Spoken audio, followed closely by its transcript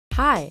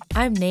Hi,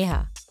 I'm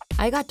Neha.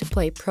 I got to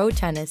play pro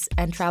tennis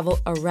and travel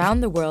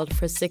around the world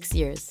for 6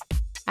 years.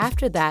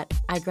 After that,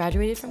 I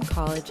graduated from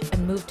college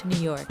and moved to New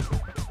York.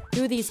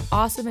 Through these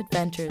awesome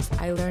adventures,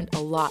 I learned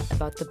a lot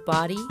about the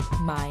body,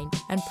 mind,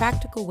 and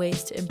practical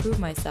ways to improve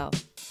myself.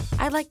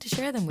 I'd like to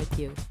share them with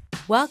you.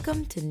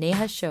 Welcome to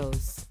Neha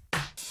Shows.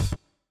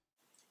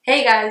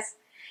 Hey guys!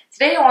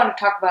 Today I want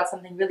to talk about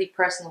something really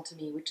personal to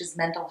me, which is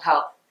mental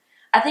health.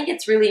 I think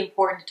it's really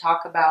important to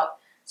talk about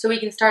so we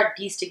can start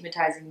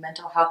destigmatizing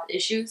mental health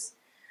issues.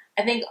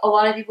 I think a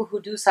lot of people who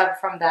do suffer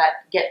from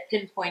that get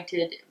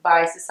pinpointed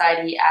by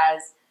society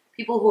as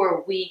people who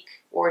are weak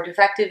or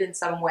defective in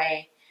some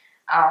way,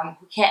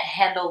 who can't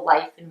handle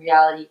life in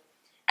reality.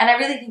 And I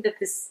really think that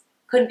this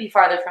couldn't be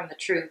farther from the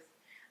truth.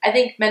 I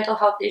think mental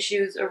health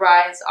issues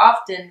arise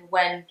often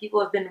when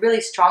people have been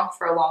really strong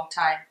for a long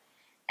time.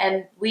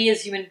 And we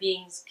as human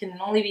beings can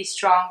only be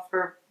strong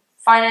for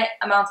finite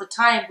amounts of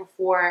time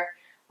before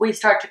we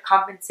start to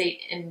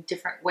compensate in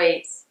different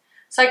ways.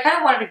 So I kind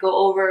of wanted to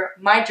go over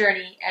my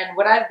journey and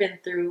what I've been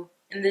through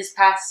in this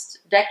past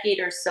decade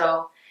or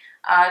so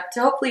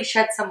to hopefully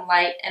shed some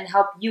light and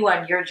help you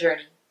on your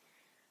journey.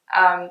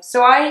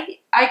 So I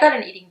got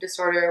an eating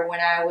disorder when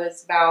I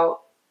was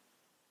about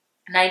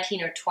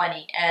 19 or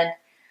 20, and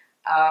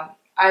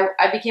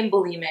I became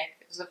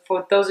bulimic. So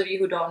for those of you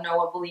who don't know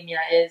what bulimia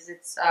is,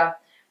 it's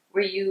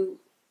where you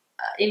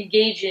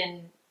engage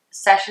in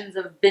sessions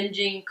of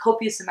binging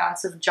copious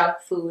amounts of junk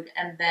food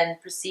and then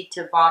proceed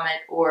to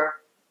vomit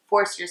or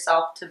force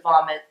yourself to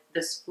vomit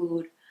this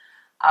food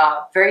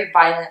very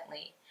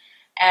violently.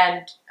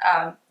 And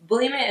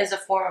bulimia is a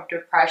form of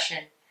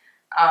depression.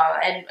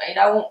 And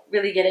I won't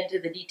really get into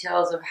the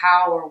details of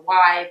how or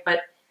why,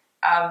 but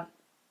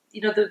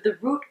the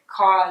root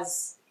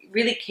cause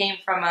really came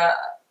from a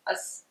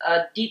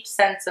deep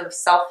sense of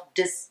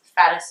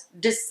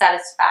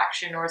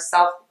dissatisfaction or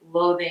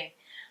self-loathing.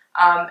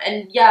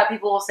 And yeah,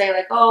 people will say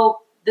like,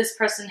 oh, this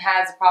person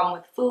has a problem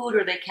with food,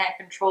 or they can't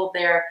control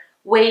their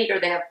weight, or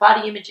they have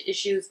body image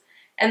issues.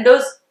 And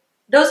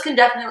those can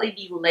definitely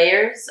be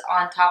layers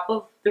on top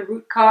of the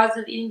root cause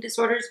of eating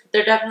disorders, but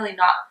they're definitely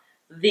not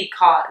the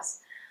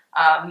cause.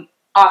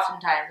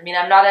 Oftentimes, I mean,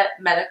 I'm not a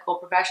medical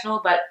professional,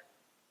 but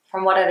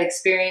from what I've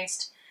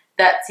experienced,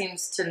 that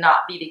seems to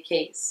not be the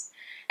case.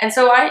 And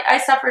so I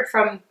suffered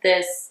from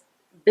this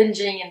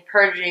binging and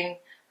purging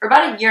for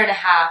about a year and a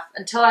half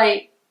until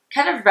I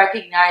kind of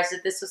recognized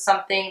that this was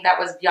something that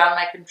was beyond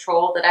my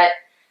control, that I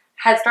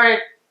had started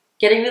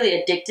getting really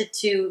addicted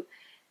to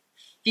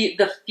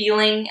the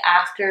feeling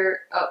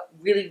after a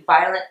really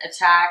violent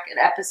attack, an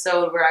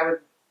episode where I would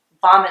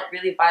vomit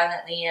really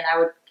violently and I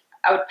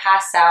would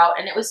pass out,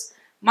 and it was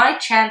my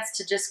chance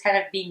to just kind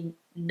of be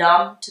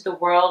numb to the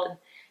world. And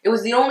it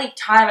was the only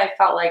time I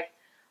felt like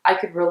I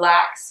could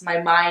relax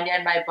my mind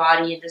and my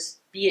body and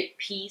just be at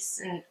peace,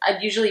 and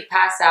I'd usually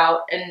pass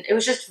out, and it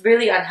was just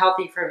really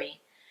unhealthy for me.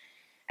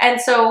 And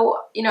so,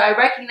 I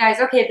recognized,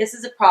 okay, this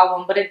is a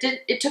problem, but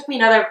it took me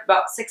another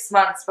about 6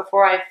 months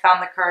before I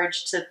found the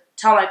courage to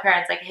tell my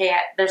parents, like, hey,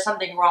 there's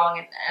something wrong,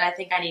 and I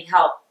think I need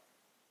help.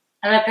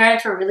 And my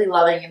parents were really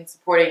loving and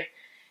supporting,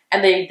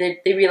 and they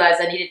realized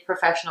I needed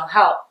professional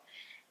help.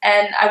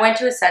 And I went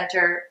to a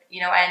center,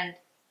 and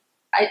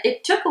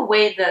it took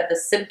away the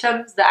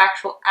symptoms, the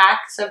actual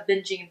acts of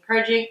binging and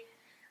purging,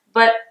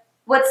 but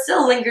what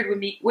still lingered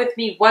with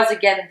me was,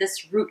 again,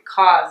 this root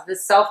cause,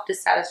 this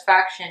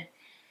self-dissatisfaction.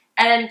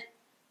 And,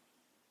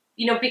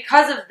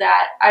 because of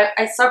that,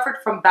 I suffered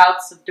from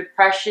bouts of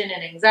depression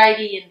and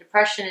anxiety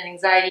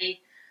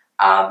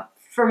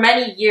for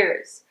many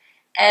years.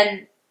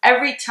 And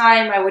every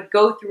time I would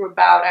go through a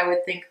bout, I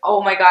would think,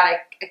 oh my God,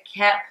 I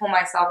can't pull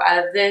myself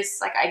out of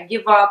this. Like, I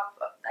give up,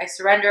 I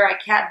surrender, I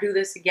can't do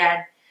this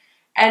again.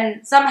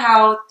 And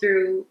somehow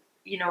through,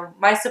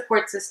 my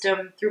support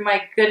system, through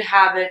my good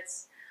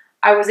habits,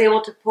 I was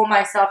able to pull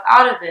myself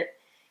out of it.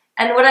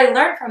 And what I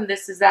learned from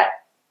this is that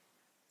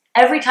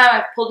every time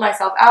I've pulled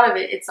myself out of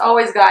it, it's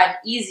always gotten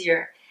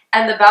easier,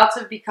 and the bouts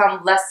have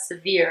become less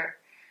severe.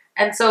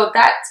 And so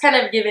that's kind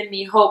of given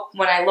me hope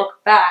when I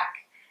look back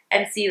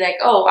and see like,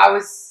 oh, I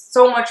was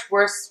so much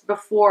worse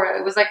before.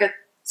 It was like a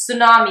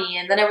tsunami,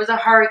 and then it was a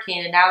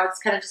hurricane, and now it's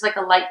kind of just like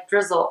a light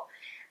drizzle.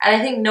 And I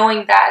think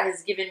knowing that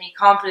has given me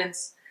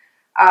confidence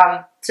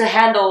to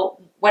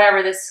handle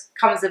whenever this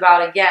comes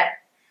about again.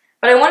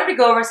 But I wanted to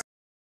go over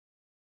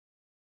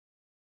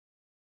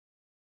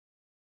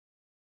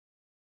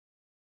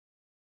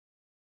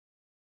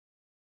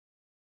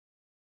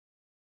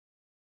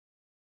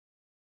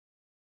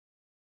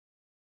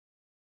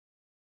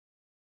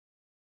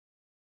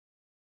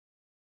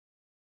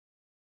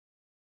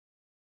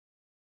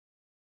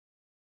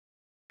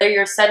whether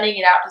you're sending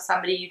it out to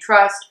somebody you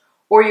trust,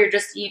 or you're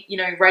just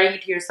writing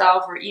it to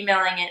yourself or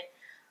emailing it.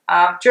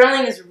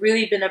 Journaling has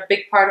really been a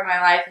big part of my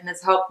life and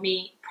has helped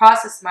me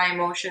process my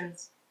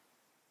emotions.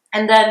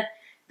 And then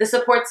the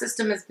support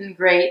system has been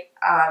great.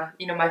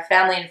 My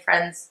family and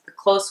friends, the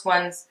close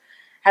ones,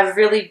 have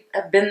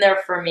been there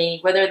for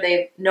me, whether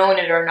they've known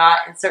it or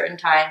not in certain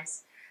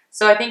times.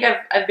 So I think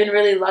I've been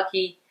really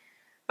lucky.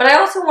 But I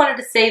also wanted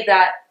to say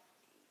that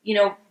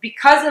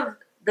because of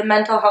the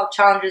mental health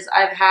challenges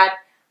I've had,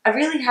 I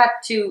really had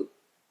to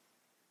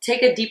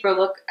take a deeper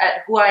look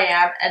at who I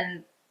am,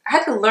 and I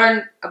had to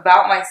learn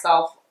about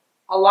myself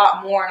a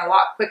lot more and a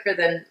lot quicker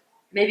than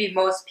maybe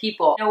most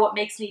people. What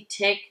makes me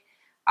tick,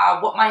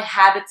 what my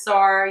habits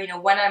are,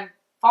 when I'm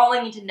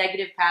falling into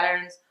negative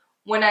patterns,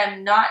 when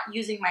I'm not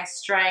using my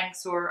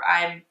strengths or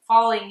I'm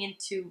falling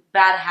into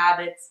bad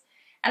habits.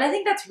 And I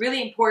think that's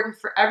really important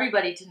for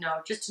everybody to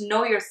know, just to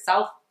know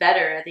yourself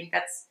better. I think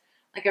that's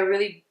like a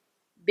really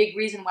big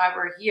reason why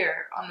we're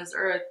here on this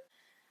earth.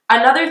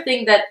 Another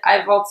thing that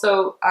I've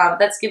also,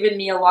 that's given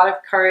me a lot of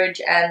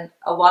courage and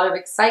a lot of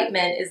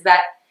excitement is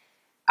that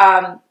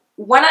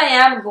when I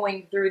am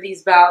going through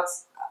these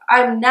bouts,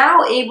 I'm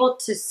now able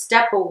to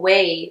step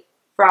away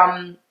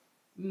from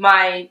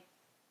my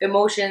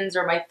emotions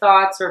or my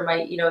thoughts or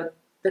my,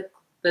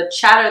 the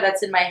chatter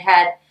that's in my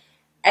head,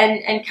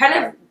 and kind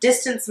of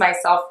distance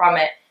myself from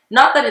it.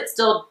 Not that it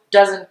still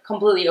doesn't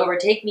completely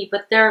overtake me,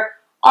 but there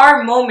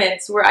are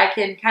moments where I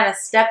can kind of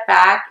step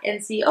back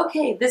and see,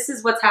 okay, this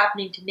is what's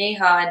happening to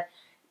Neha, and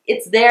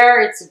it's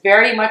there, it's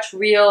very much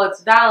real,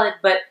 it's valid,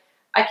 but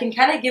I can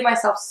kind of give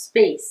myself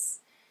space.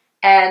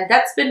 And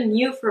that's been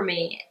new for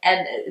me,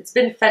 and it's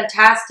been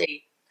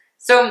fantastic.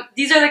 So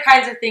these are the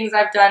kinds of things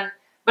I've done,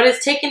 but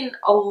it's taken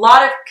a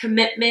lot of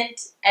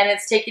commitment, and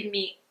it's taken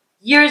me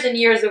years and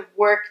years of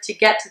work to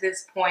get to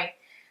this point,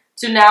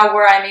 to now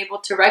where I'm able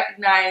to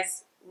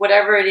recognize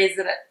whatever it is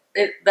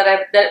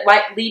that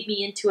might lead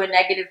me into a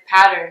negative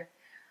pattern.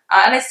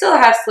 And I still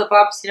have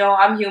slip-ups,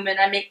 I'm human,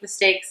 I make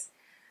mistakes.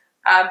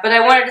 But I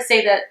wanted to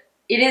say that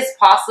it is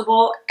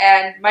possible,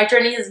 and my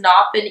journey has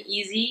not been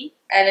easy,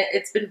 and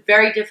it's been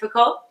very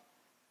difficult.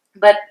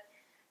 But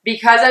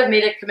because I've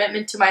made a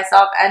commitment to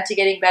myself and to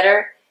getting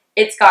better,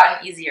 it's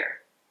gotten easier.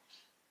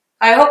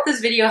 I hope this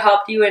video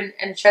helped you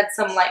and shed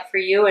some light for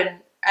you,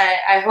 and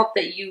I hope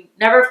that you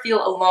never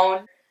feel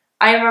alone.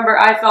 I remember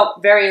I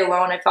felt very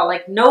alone. I felt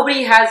like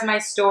nobody has my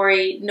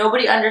story,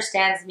 nobody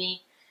understands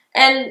me.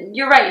 And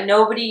you're right,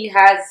 nobody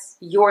has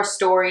your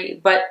story,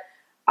 but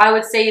I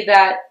would say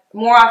that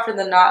more often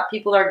than not,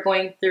 people are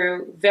going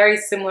through very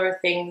similar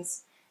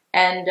things,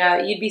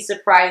 and you'd be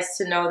surprised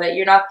to know that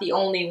you're not the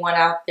only one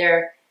out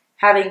there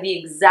having the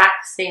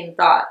exact same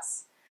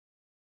thoughts.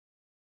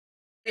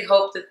 I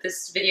hope that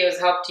this video has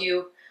helped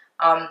you.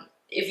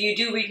 If you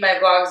do read my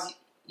blogs,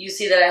 you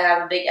see that I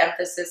have a big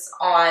emphasis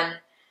on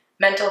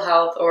mental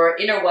health or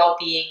inner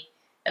well-being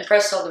and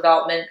personal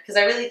development, because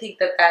I really think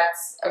that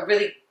that's a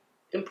really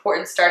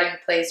important starting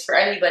place for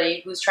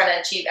anybody who's trying to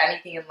achieve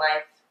anything in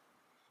life.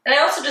 And I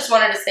also just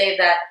wanted to say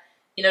that,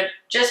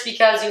 just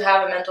because you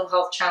have a mental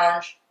health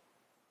challenge,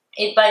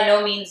 it by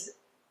no means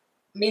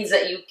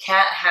that you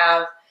can't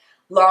have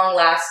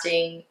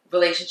long-lasting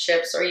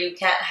relationships, or you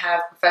can't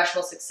have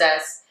professional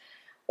success,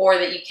 or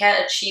that you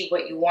can't achieve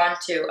what you want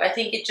to. I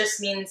think it just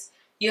means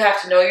you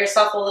have to know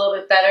yourself a little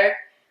bit better,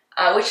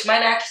 which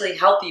might actually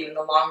help you in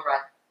the long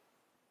run.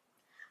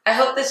 I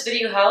hope this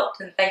video helped,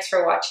 and thanks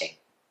for watching.